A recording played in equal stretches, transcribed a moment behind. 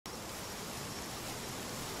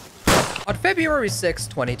On February 6,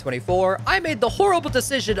 2024, I made the horrible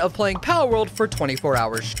decision of playing Palworld for 24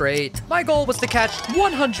 hours straight. My goal was to catch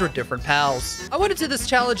 100 different pals. I went into this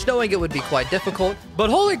challenge knowing it would be quite difficult, but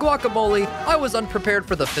holy guacamole, I was unprepared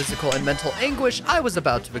for the physical and mental anguish I was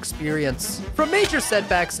about to experience. From major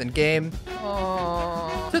setbacks in game,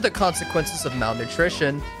 to the consequences of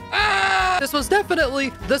malnutrition, this was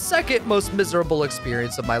definitely the second most miserable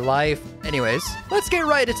experience of my life. Anyways, let's get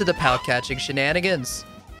right into the pal catching shenanigans.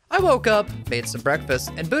 I woke up, made some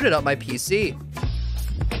breakfast, and booted up my PC.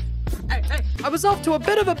 I was off to a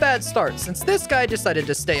bit of a bad start since this guy decided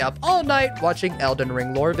to stay up all night watching Elden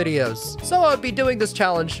Ring lore videos. So I would be doing this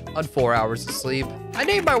challenge on 4 hours of sleep. I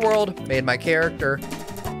named my world, made my character,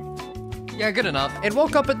 yeah, good enough, and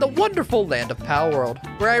woke up in the wonderful land of Palworld,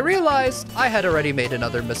 where I realized I had already made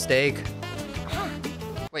another mistake.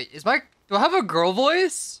 Wait, do I have a girl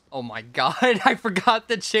voice? Oh my god, I forgot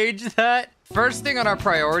to change that. First thing on our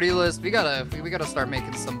priority list, we gotta start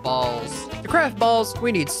making some balls. To craft balls,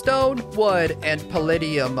 we need stone, wood, and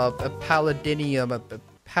palladium, paladinium,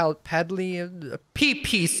 padlium,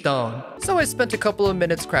 PP stone. So I spent a couple of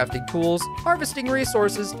minutes crafting tools, harvesting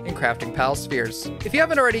resources, and crafting pal spheres. If you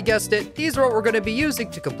haven't already guessed it, these are what we're going to be using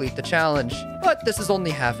to complete the challenge. But this is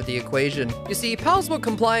only half of the equation. You see, pals will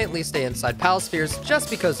compliantly stay inside pal spheres just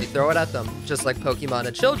because you throw it at them. Just like Pokemon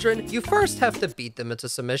and children, you first have to beat them into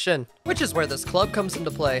submission, which is where this club comes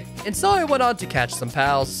into play. And so I went on to catch some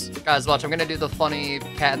pals. Guys, watch, I'm gonna do the funny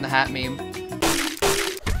Cat in the Hat meme.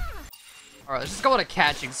 All right, let's just go on a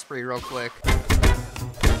catching spree real quick.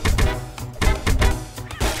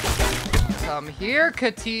 Come here,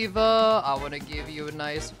 Kativa. I want to give you a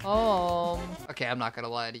nice home. Okay, I'm not gonna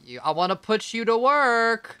lie to you. I want to put you to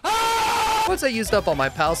work. Once I used up all my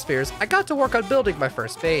pal spheres, I got to work on building my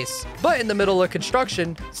first base. But in the middle of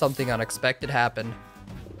construction, something unexpected happened.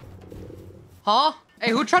 Huh?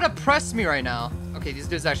 Hey, who tried to press me right now? Okay, these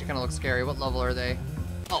dudes actually kind of look scary. What level are they?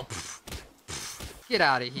 Oh, get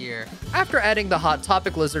out of here. After adding the Hot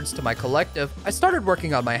Topic lizards to my collective, I started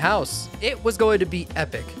working on my house. It was going to be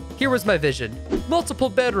epic. Here was my vision. Multiple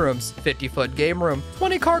bedrooms, 50-foot game room,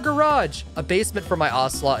 20-car garage, a basement for my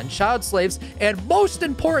ocelot and child slaves, and most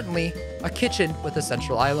importantly, a kitchen with a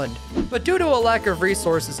central island. But due to a lack of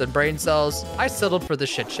resources and brain cells, I settled for the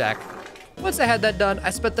shit shack. Once I had that done, I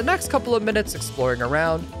spent the next couple of minutes exploring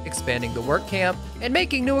around, expanding the work camp, and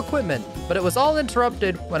making new equipment. But it was all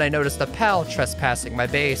interrupted when I noticed a pal trespassing my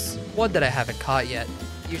base, one that I haven't caught yet.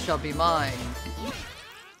 You shall be mine.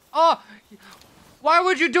 Oh, why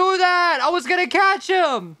would you do that? I was gonna catch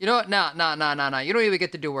him. You know what? Nah. You don't even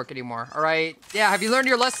get to do work anymore, all right? Yeah, have you learned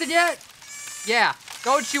your lesson yet? Yeah,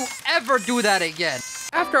 don't you ever do that again.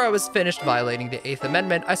 After I was finished violating the 8th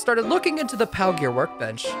Amendment, I started looking into the Pal Gear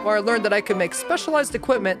workbench, where I learned that I could make specialized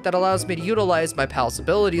equipment that allows me to utilize my pal's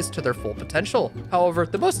abilities to their full potential. However,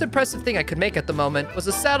 the most impressive thing I could make at the moment was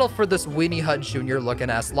a saddle for this Weenie Hut Jr. looking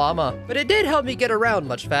ass llama, but it did help me get around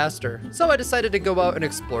much faster. So I decided to go out and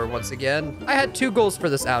explore once again. I had 2 goals for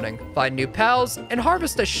this outing: find new pals and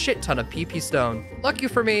harvest a shit ton of PP stone. Lucky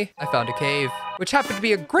for me, I found a cave, which happened to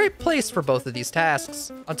be a great place for both of these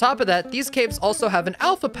tasks. On top of that, these caves also have an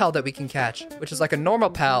alpha pal that we can catch, which is like a normal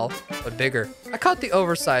pal, but bigger. I caught the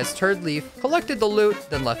oversized turd leaf, collected the loot,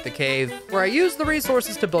 then left the cave, where I used the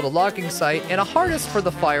resources to build a logging site and a harness for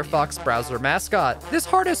the Firefox browser mascot. This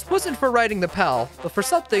harness wasn't for riding the pal, but for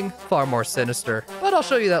something far more sinister. But I'll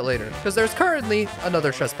show you that later, because there's currently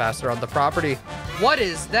another trespasser on the property. What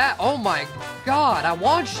is that? Oh my god, I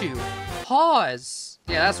want you. Pause.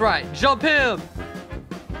 Yeah, that's right. Jump him.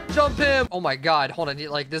 Jump him. Oh my god, hold on.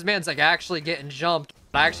 Like, this man's like actually getting jumped.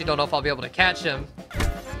 I actually don't know if I'll be able to catch him.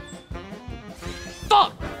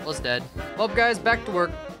 Fuck! Was dead. Well, guys, back to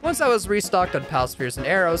work. Once I was restocked on pal spheres and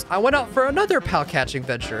arrows, I went out for another pal catching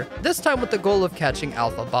venture, this time with the goal of catching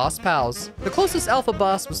alpha boss pals. The closest alpha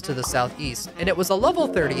boss was to the southeast, and it was a level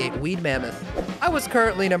 38 weed mammoth. I was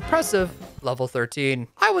currently an impressive level 13.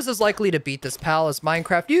 I was as likely to beat this pal as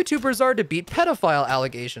Minecraft YouTubers are to beat pedophile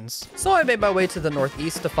allegations. So I made my way to the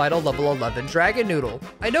northeast to fight a level 11 Dragon Noodle.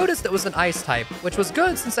 I noticed it was an ice type, which was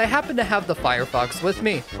good since I happened to have the Firefox with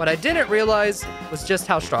me. What I didn't realize was just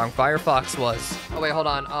how strong Firefox was. Oh wait, hold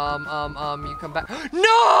on. You come back.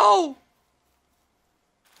 No!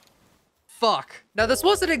 Fuck. Now, this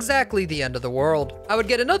wasn't exactly the end of the world. I would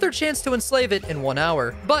get another chance to enslave it in 1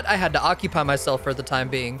 hour, but I had to occupy myself for the time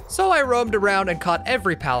being. So I roamed around and caught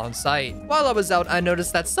every pal in sight. While I was out, I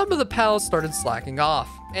noticed that some of the pals started slacking off.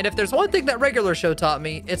 And if there's one thing that regular show taught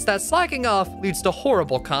me, it's that slacking off leads to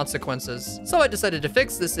horrible consequences. So I decided to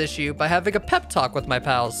fix this issue by having a pep talk with my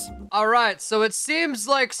pals. Alright, so it seems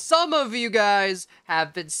like some of you guys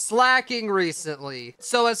have been slacking recently.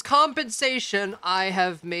 So as compensation, I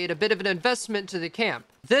have made a bit of an investment to the camp.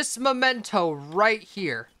 This memento right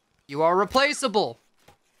here. You are replaceable.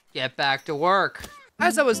 Get back to work.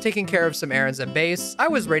 As I was taking care of some errands at base, I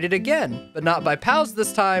was raided again, but not by pals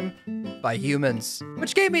this time, by humans,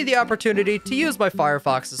 which gave me the opportunity to use my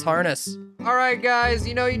Firefox's harness. Alright guys,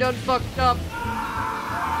 you know you done fucked up.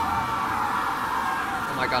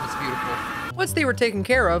 Oh my god, it's beautiful. Once they were taken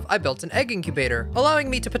care of, I built an egg incubator, allowing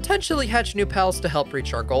me to potentially hatch new pals to help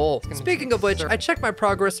reach our goal. Speaking of which, I checked my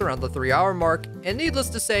progress around the 3-hour mark, and needless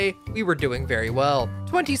to say, we were doing very well.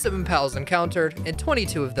 27 pals encountered, and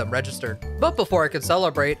 22 of them registered. But before I could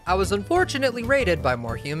celebrate, I was unfortunately raided by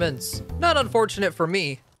more humans. Not unfortunate for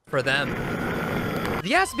me, for them.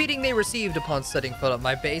 The ass beating they received upon setting foot on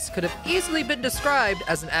my base could have easily been described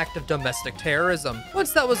as an act of domestic terrorism.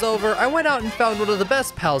 Once that was over, I went out and found one of the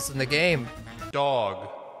best pals in the game. Dog.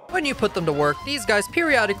 When you put them to work, these guys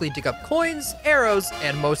periodically dig up coins, arrows,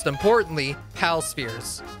 and most importantly, pal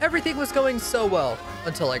spheres. Everything was going so well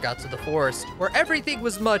until I got to the forest, where everything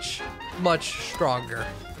was much, much stronger.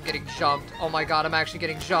 I'm getting jumped. Oh my god, I'm actually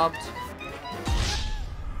getting jumped.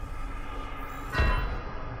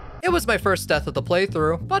 It was my first death of the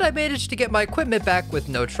playthrough, but I managed to get my equipment back with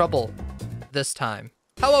no trouble. This time.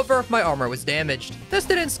 However, my armor was damaged. This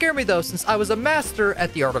didn't scare me though, since I was a master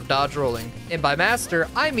at the art of dodge rolling. And by master,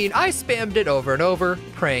 I mean I spammed it over and over,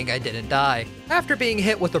 praying I didn't die. After being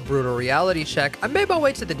hit with a brutal reality check, I made my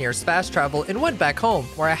way to the nearest fast travel and went back home,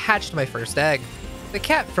 where I hatched my first egg. The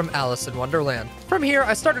cat from Alice in Wonderland. From here,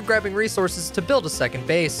 I started grabbing resources to build a second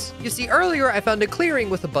base. You see, earlier I found a clearing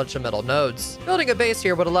with a bunch of metal nodes. Building a base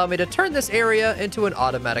here would allow me to turn this area into an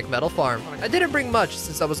automatic metal farm. I didn't bring much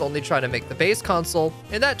since I was only trying to make the base console,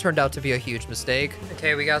 and that turned out to be a huge mistake.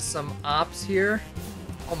 Okay, we got some ops here.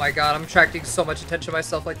 Oh my god, I'm attracting so much attention to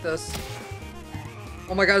myself like this.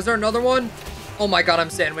 Oh my god, is there another one? Oh my god, I'm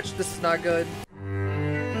sandwiched. This is not good.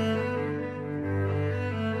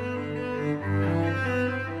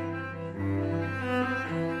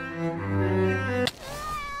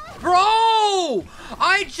 Bro!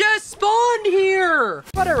 I just spawned here!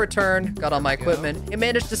 But I returned, got all my equipment, and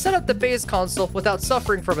managed to set up the base console without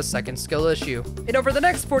suffering from a second skill issue. And over the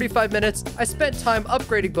next 45 minutes, I spent time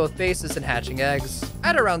upgrading both bases and hatching eggs.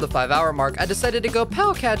 At around the 5-hour mark, I decided to go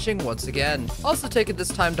pal catching once again. Also taking this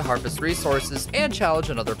time to harvest resources and challenge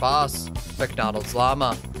another boss, McDonald's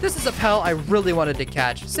Llama. This is a pal I really wanted to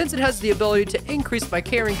catch, since it has the ability to increase my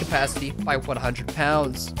carrying capacity by 100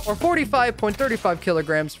 pounds, or 45.35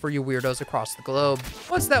 kilograms for you weirdos across the globe.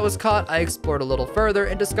 Once that was caught, I explored a little further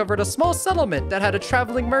and discovered a small settlement that had a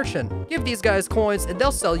traveling merchant. Give these guys coins and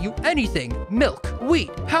they'll sell you anything. Milk, wheat,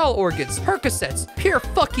 pal organs, Percocets, pure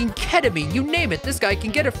fucking ketamine, you name it, this guy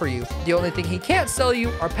can get it for you. The only thing he can't sell you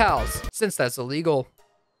are pals, since that's illegal.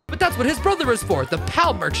 But that's what his brother is for, the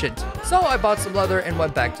pal merchant. So I bought some leather and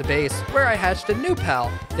went back to base, where I hatched a new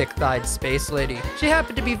pal, thick-thighed space lady. She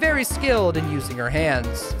happened to be very skilled in using her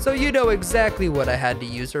hands, so you know exactly what I had to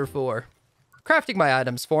use her for. Crafting my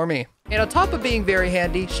items for me. And on top of being very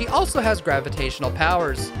handy, she also has gravitational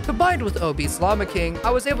powers. Combined with obese Llama King,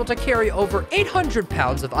 I was able to carry over 800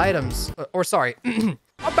 pounds of items.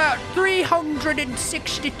 About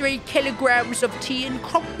 363 kilograms of tea and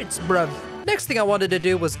crumpets, bruv. Next thing I wanted to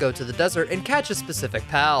do was go to the desert and catch a specific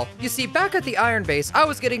pal. You see, back at the Iron Base, I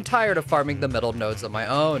was getting tired of farming the metal nodes on my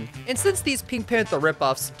own. And since these Pink Panther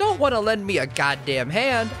ripoffs don't want to lend me a goddamn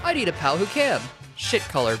hand, I need a pal who can.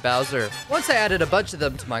 Shit-colored Bowser. Once I added a bunch of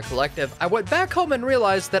them to my collective, I went back home and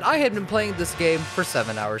realized that I had been playing this game for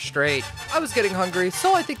 7 hours straight. I was getting hungry,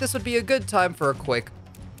 so I think this would be a good time for a quick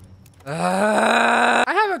I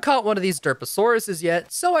haven't caught one of these Derposauruses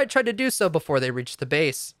yet, so I tried to do so before they reached the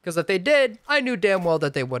base. Because if they did, I knew damn well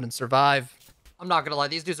that they wouldn't survive. I'm not gonna lie,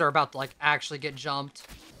 these dudes are about to, like, actually get jumped.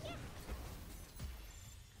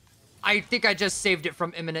 I think I just saved it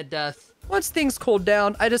from imminent death. Once things cooled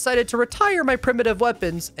down, I decided to retire my primitive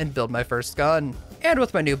weapons and build my first gun. And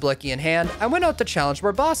with my new blicky in hand, I went out to challenge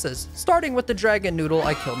more bosses, starting with the dragon noodle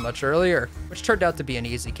I killed much earlier, which turned out to be an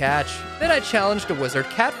easy catch. Then I challenged a wizard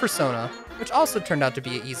cat persona, which also turned out to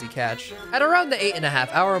be an easy catch. At around the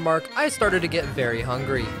 8.5-hour mark, I started to get very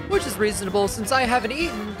hungry, which is reasonable since I haven't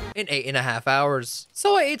eaten in 8.5 hours.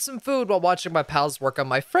 So I ate some food while watching my pals work on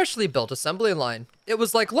my freshly built assembly line. It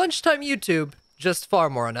was like lunchtime YouTube, just far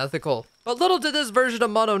more unethical. But little did this version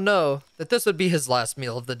of Mono know that this would be his last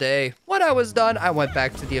meal of the day. When I was done, I went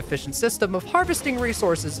back to the efficient system of harvesting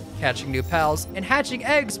resources, catching new pals, and hatching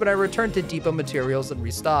eggs when I returned to depot materials and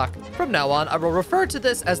restock. From now on, I will refer to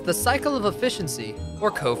this as the cycle of efficiency,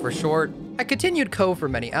 or CO for short. I continued CO for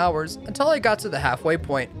many hours until I got to the halfway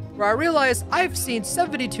point, where I realized I've seen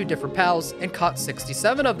 72 different pals and caught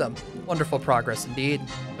 67 of them. Wonderful progress indeed.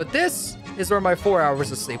 But this is where my 4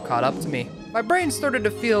 hours of sleep caught up to me. My brain started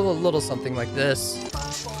to feel a little something like this.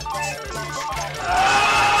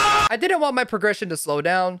 I didn't want my progression to slow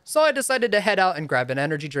down, so I decided to head out and grab an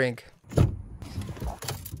energy drink.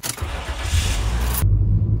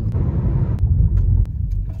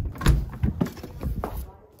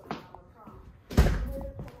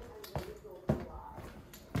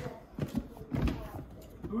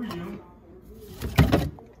 Who are you?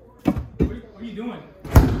 What are you doing?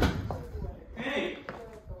 Hey!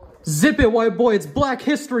 Zip it, white boy, it's Black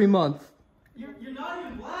History Month. You're not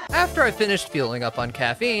even black! After I finished fueling up on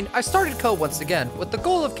caffeine, I started CO once again with the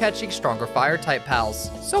goal of catching stronger fire-type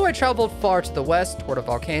pals. So I traveled far to the west toward a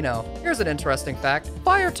volcano. Here's an interesting fact.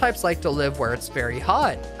 Fire types like to live where it's very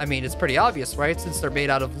hot. I mean, it's pretty obvious, right? Since they're made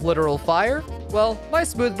out of literal fire? Well, my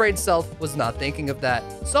smooth-brained self was not thinking of that.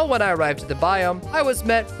 So when I arrived at the biome, I was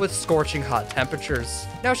met with scorching hot temperatures.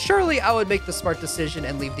 Now surely I would make the smart decision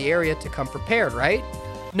and leave the area to come prepared, right?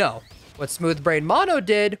 No. What Smooth Brain Mono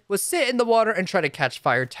did was sit in the water and try to catch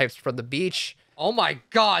fire types from the beach. Oh my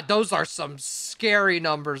god, those are some scary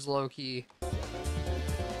numbers, low-key.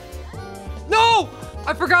 No!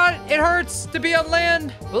 I forgot it hurts to be on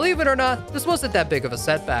land. Believe it or not, this wasn't that big of a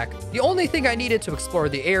setback. The only thing I needed to explore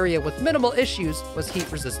the area with minimal issues was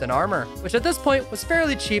heat-resistant armor, which at this point was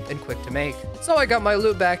fairly cheap and quick to make. So I got my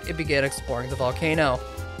loot back and began exploring the volcano.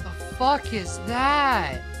 The fuck is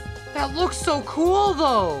that? That looks so cool,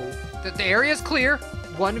 though. The area's clear.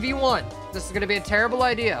 1v1. This is gonna be a terrible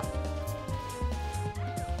idea.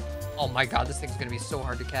 Oh my god, this thing's gonna be so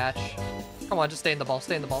hard to catch. Come on, just stay in the ball,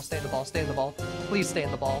 stay in the ball, stay in the ball, stay in the ball. Please stay in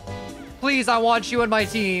the ball. Please, I want you in my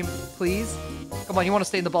team. Please. Come on, you want to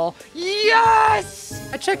stay in the ball? Yes!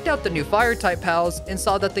 I checked out the new fire-type pals and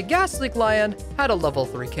saw that the gas leak lion had a level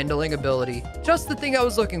 3 kindling ability. Just the thing I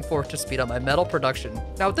was looking for to speed up my metal production.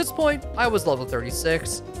 Now at this point, I was level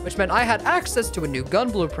 36, which meant I had access to a new gun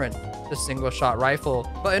blueprint, the single-shot rifle.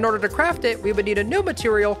 But in order to craft it, we would need a new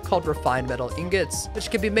material called refined metal ingots,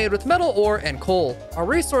 which can be made with metal ore and coal, a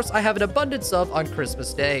resource I have an abundance of on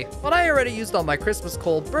Christmas Day. But I already used all my Christmas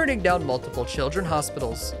coal burning down multiple children's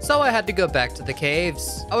hospitals, so I had to go back to the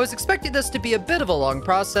caves. I was expecting this to be a bit of a long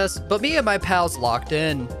process, but me and my pals locked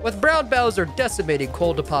in. With Brown Bowser decimating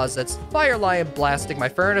coal deposits, Fire Lion blasting my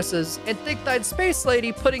furnaces, and Thick-Dyed Space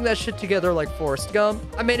Lady putting that shit together like Forrest Gump,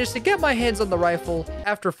 I managed to get my hands on the rifle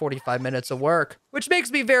after 45 minutes of work, which makes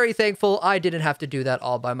me very thankful I didn't have to do that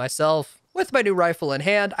all by myself. With my new rifle in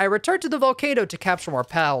hand, I returned to the volcano to capture more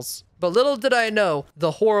pals. But little did I know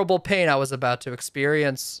the horrible pain I was about to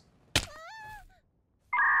experience.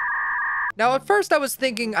 Now at first I was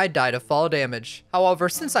thinking I died of fall damage. However,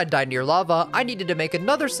 since I died near lava, I needed to make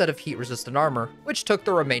another set of heat-resistant armor, which took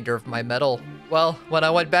the remainder of my metal. Well, when I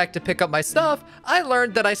went back to pick up my stuff, I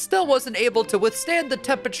learned that I still wasn't able to withstand the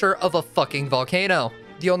temperature of a fucking volcano.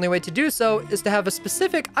 The only way to do so is to have a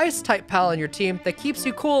specific ice-type pal on your team that keeps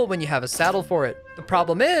you cool when you have a saddle for it. The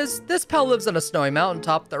problem is, this pal lives on a snowy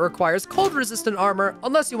mountaintop that requires cold-resistant armor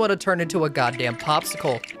unless you want to turn into a goddamn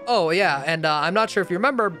popsicle. Oh yeah, and I'm not sure if you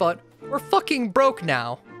remember, but we're fucking broke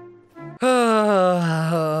now. So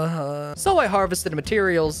I harvested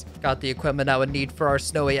materials, got the equipment I would need for our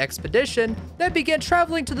snowy expedition, then began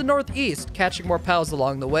traveling to the northeast, catching more pals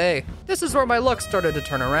along the way. This is where my luck started to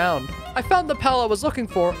turn around. I found the pal I was looking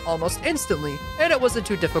for almost instantly, and it wasn't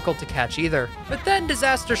too difficult to catch either. But then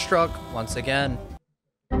disaster struck once again.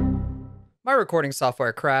 My recording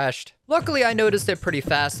software crashed. Luckily, I noticed it pretty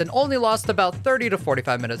fast and only lost about 30 to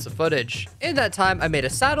 45 minutes of footage. In that time, I made a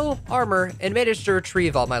saddle, armor, and managed to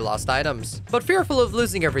retrieve all my lost items. But fearful of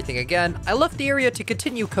losing everything again, I left the area to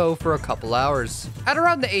continue CO for a couple hours. At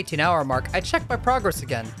around the 18-hour mark, I checked my progress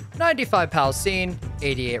again. 95 pals seen,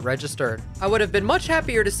 88 registered. I would have been much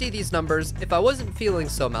happier to see these numbers if I wasn't feeling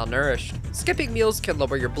so malnourished. Skipping meals can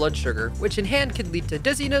lower your blood sugar, which in hand can lead to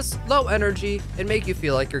dizziness, low energy, and make you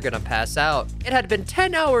feel like you're gonna pass out. It had been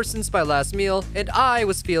 10 hours since my last meal, and I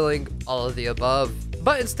was feeling all of the above.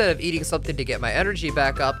 But instead of eating something to get my energy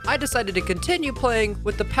back up, I decided to continue playing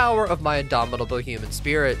with the power of my indomitable human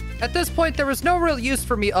spirit. At this point, there was no real use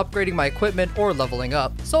for me upgrading my equipment or leveling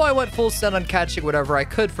up, so I went full send on catching whatever I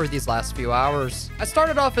could for these last few hours. I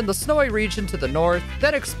started off in the snowy region to the north,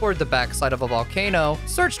 then explored the backside of a volcano,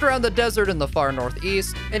 searched around the desert in the far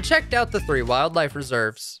northeast, and checked out the 3 wildlife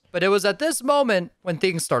reserves. But it was at this moment when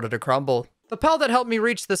things started to crumble. The pal that helped me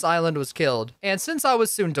reach this island was killed, and since I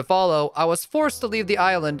was soon to follow, I was forced to leave the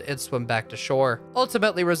island and swim back to shore,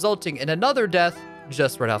 ultimately resulting in another death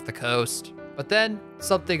just right off the coast. But then,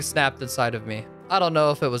 something snapped inside of me. I don't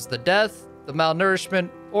know if it was the death, the malnourishment,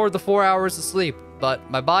 or the 4 hours of sleep,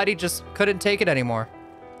 but my body just couldn't take it anymore.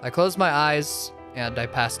 I closed my eyes, and I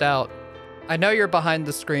passed out. I know you're behind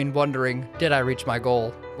the screen wondering, did I reach my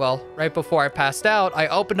goal? Well, right before I passed out, I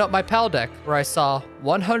opened up my pal deck where I saw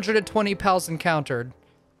 120 pals encountered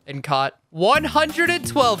and caught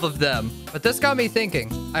 112 of them. But this got me thinking.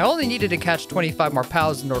 I only needed to catch 25 more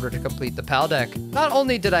pals in order to complete the pal deck. Not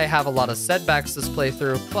only did I have a lot of setbacks this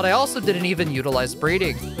playthrough, but I also didn't even utilize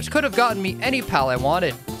breeding, which could have gotten me any pal I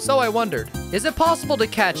wanted. So I wondered, is it possible to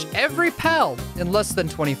catch every pal in less than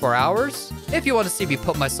 24 hours? If you want to see me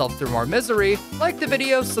put myself through more misery, like the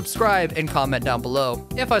video, subscribe, and comment down below.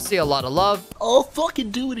 If I see a lot of love, I'll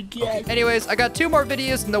fucking do it again. Anyways, I got 2 more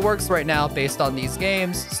videos in the works right now based on these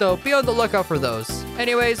games, so be on the lookout for those.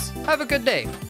 Anyways, have a good day.